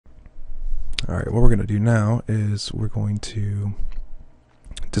Alright, what we're going to do now is we're going to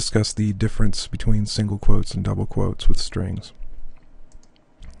discuss the difference between single quotes and double quotes with strings.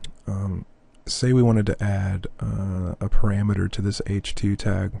 Say we wanted to add a parameter to this h2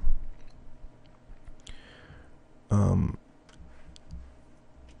 tag.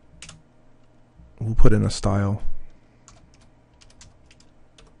 We'll put in a style,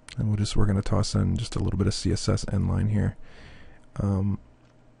 and we're going to toss in just a little bit of CSS inline here.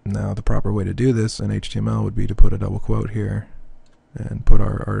 Now the proper way to do this in HTML would be to put a double quote here and put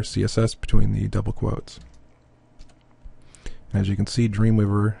our CSS between the double quotes. As you can see,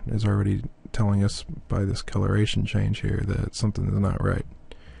 Dreamweaver is already telling us by this coloration change here that something is not right.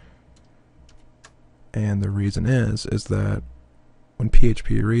 And the reason is that when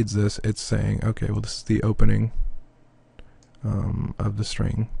PHP reads this, it's saying, okay, well, this is the opening of the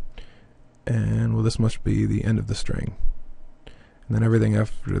string, and well, this must be the end of the string. And then everything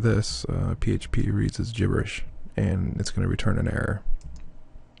after this, PHP reads as gibberish, and it's going to return an error.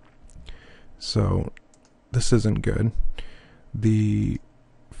 So this isn't good. The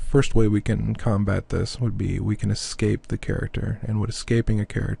first way we can combat this would be we can escape the character. And what escaping a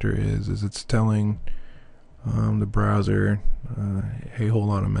character is it's telling the browser, hey,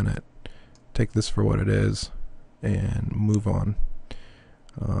 hold on a minute, take this for what it is, and move on.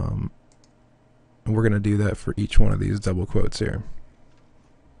 And we're going to do that for each one of these double quotes here.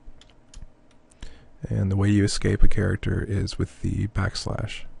 And the way you escape a character is with the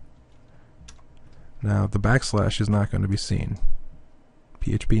backslash. Now the backslash is not going to be seen.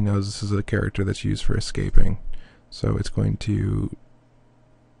 PHP knows this is a character that's used for escaping, so it's going to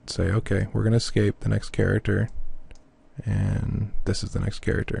say, okay, we're going to escape the next character, and this is the next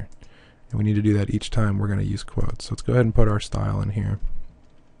character. And we need to do that each time we're going to use quotes. So let's go ahead and put our style in here.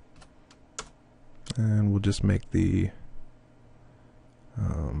 And we'll just make the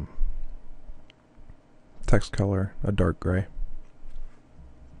text color a dark gray.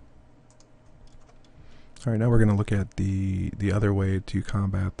 Alright, now we're going to look at the other way to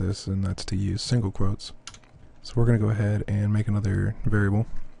combat this, and that's to use single quotes. So we're going to go ahead and make another variable.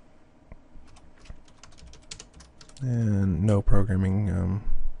 And no programming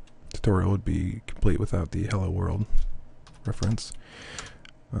tutorial would be complete without the hello world reference.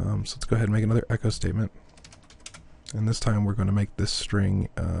 So let's go ahead and make another echo statement. And this time we're going to make this string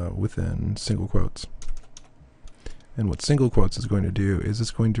within single quotes. And what single quotes is going to do is it's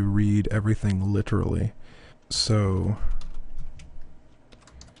going to read everything literally. So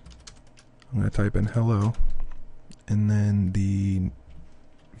I'm going to type in hello and then the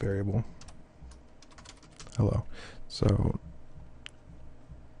variable hello. So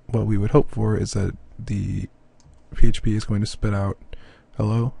what we would hope for is that the PHP is going to spit out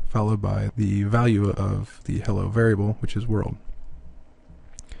hello followed by the value of the hello variable, which is world.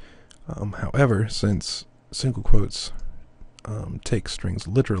 However, since single quotes take strings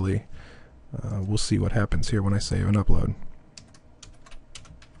literally, we'll see what happens here when I save and upload.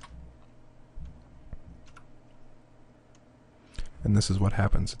 And this is what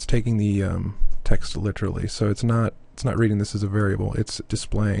happens. It's taking the text literally, so it's not reading this as a variable, it's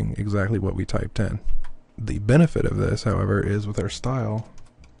displaying exactly what we typed in. The benefit of this, however, is with our style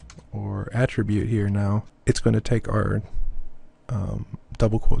or attribute here now, it's going to take our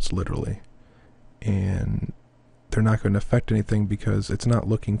double quotes literally, and they're not going to affect anything because it's not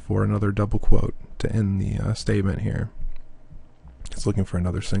looking for another double quote to end the statement here. It's looking for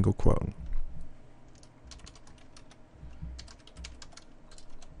another single quote.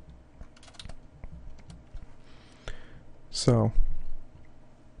 So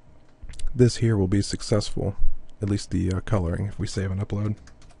this here will be successful, at least the coloring, if we save and upload.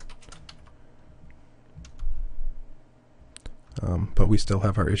 But we still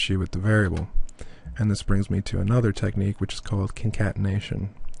have our issue with the variable. And this brings me to another technique, which is called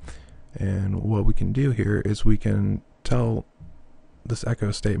concatenation. And what we can do here is we can tell this echo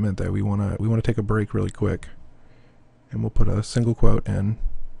statement that we want to take a break really quick, and we'll put a single quote in,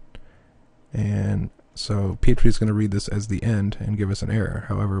 and so PHP is going to read this as the end and give us an error.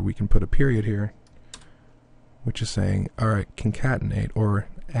 However, we can put a period here, which is saying, alright, concatenate or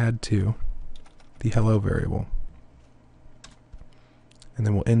add to the hello variable. And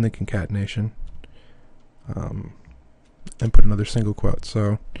then we'll end the concatenation and put another single quote.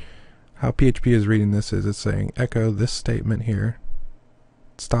 So how PHP is reading this is it's saying echo this statement here,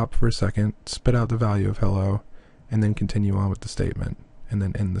 stop for a second, spit out the value of hello, and then continue on with the statement, and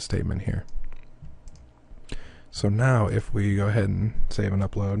then end the statement here. So now if we go ahead and save and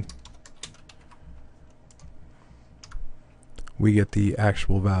upload, we get the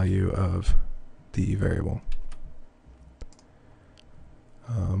actual value of the variable.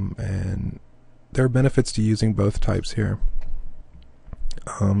 And there are benefits to using both types here.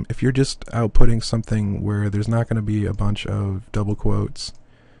 If you're just outputting something where there's not going to be a bunch of double quotes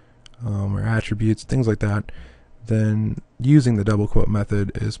or attributes, things like that, then using the double quote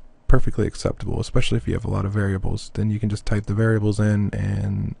method is perfectly acceptable, especially if you have a lot of variables. Then you can just type the variables in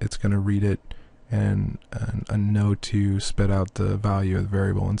and it's going to read it and know to spit out the value of the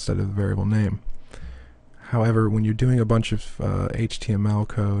variable instead of the variable name. However, when you're doing a bunch of HTML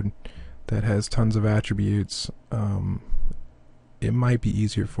code that has tons of attributes, it might be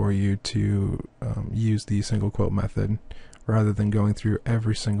easier for you to use the single quote method rather than going through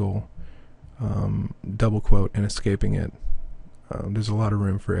every single double quote and escaping it. There's a lot of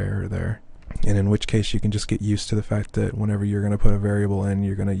room for error there, and in which case you can just get used to the fact that whenever you're going to put a variable in,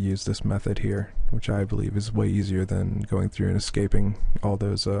 you're going to use this method here, which I believe is way easier than going through and escaping all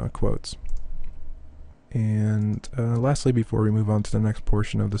those quotes. And lastly, before we move on to the next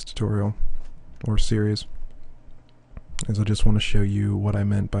portion of this tutorial or series, is I just want to show you what I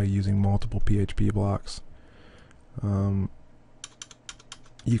meant by using multiple PHP blocks. You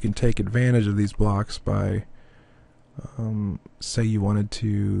can take advantage of these blocks by say you wanted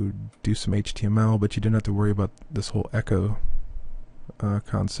to do some HTML, but you didn't have to worry about this whole echo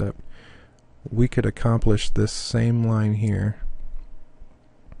concept. We could accomplish this same line here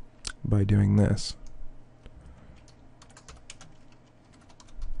by doing this.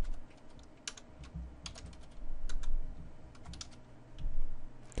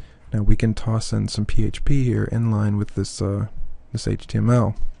 Now we can toss in some PHP here in line with this this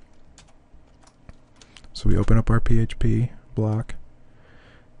HTML. So we open up our PHP block,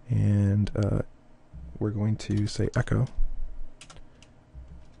 and we're going to say echo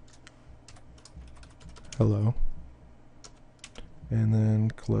hello, and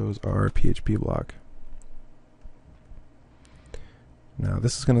then close our PHP block. Now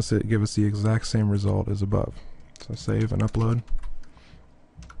this is going to give us the exact same result as above. So save and upload,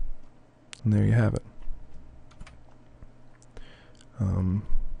 and there you have it.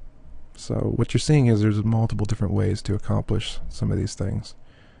 So what you're seeing is there's multiple different ways to accomplish some of these things.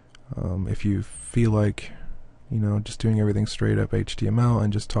 If you feel like, just doing everything straight up HTML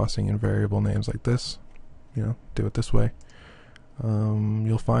and just tossing in variable names like this, do it this way.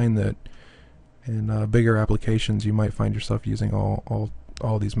 You'll find that in bigger applications you might find yourself using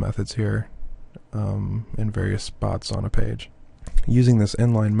all these methods here in various spots on a page. Using this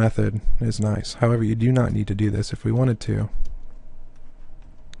inline method is nice. However, you do not need to do this. If we wanted to,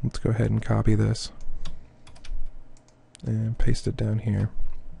 let's go ahead and copy this and paste it down here.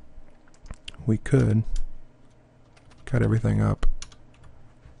 We could cut everything up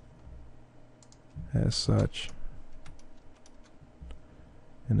as such,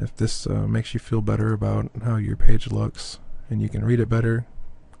 and if this makes you feel better about how your page looks and you can read it better,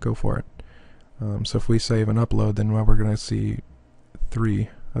 go for it. So if we save and upload, then we're going to see 3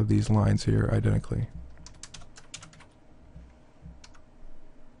 of these lines here identically.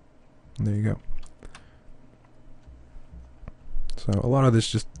 And there you go. So a lot of this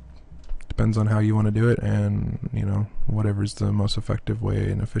just depends on how you want to do it, and whatever's the most effective way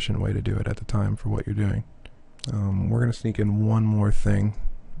and efficient way to do it at the time for what you're doing. We're going to sneak in one more thing.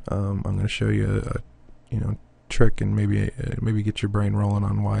 I'm going to show you a trick and maybe get your brain rolling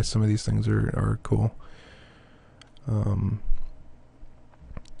on why some of these things are cool.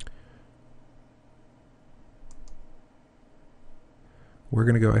 We're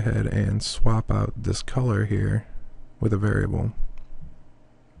going to go ahead and swap out this color here with a variable.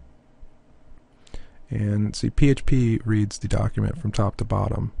 And see, PHP reads the document from top to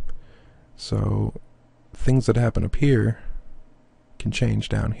bottom. So things that happen up here can change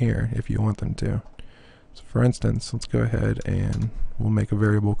down here if you want them to. So for instance, let's go ahead and we'll make a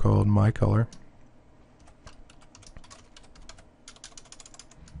variable called myColor.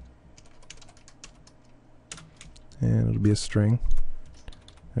 And it'll be a string.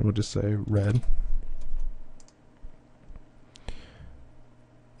 And we'll just say red.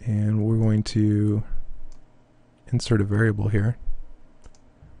 And we're going to insert a variable here,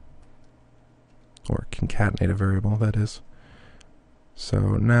 or concatenate a variable, that is.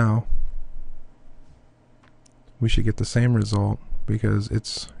 So now we should get the same result because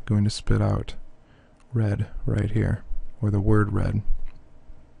it's going to spit out red right here, or the word red.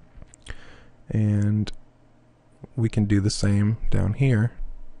 And we can do the same down here,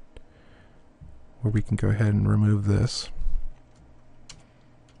 where we can go ahead and remove this,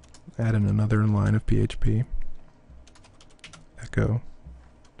 add in another line of PHP, echo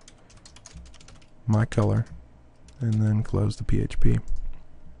myColor, and then close the PHP.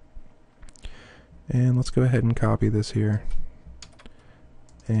 And let's go ahead and copy this here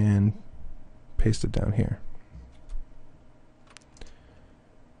and pasted down here.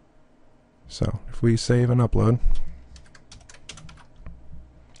 So if we save and upload,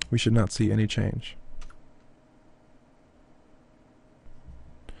 we should not see any change.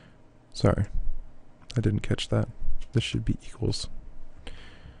 Sorry, I didn't catch that. This should be equals.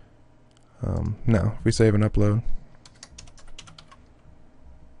 Now, if we save and upload,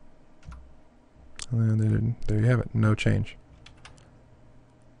 and there you have it, no change.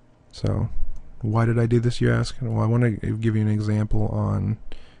 So, why did I do this, you ask? Well, I want to give you an example on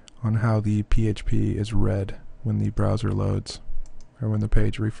how the PHP is read when the browser loads, or when the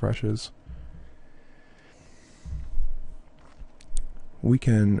page refreshes. We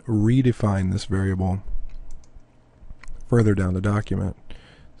can redefine this variable further down the document.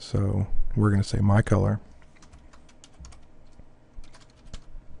 So we're going to say my color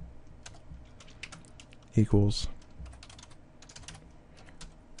equals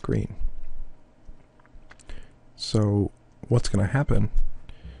green. So what's going to happen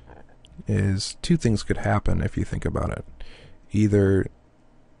is two things could happen if you think about it. Either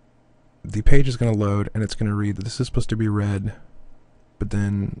the page is going to load and it's going to read that this is supposed to be red, but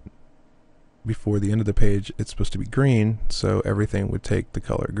then before the end of the page it's supposed to be green, so everything would take the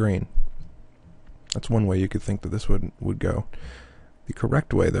color green. That's one way you could think that this would go. The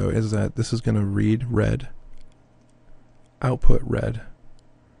correct way, though, is that this is going to read red, output red,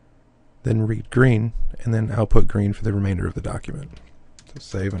 then read green, and then output green for the remainder of the document. So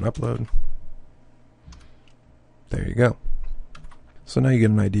save and upload. There you go. So now you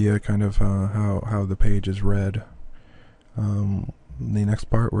get an idea kind of how the page is read. In the next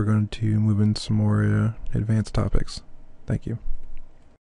part, we're going to move into some more advanced topics. Thank you.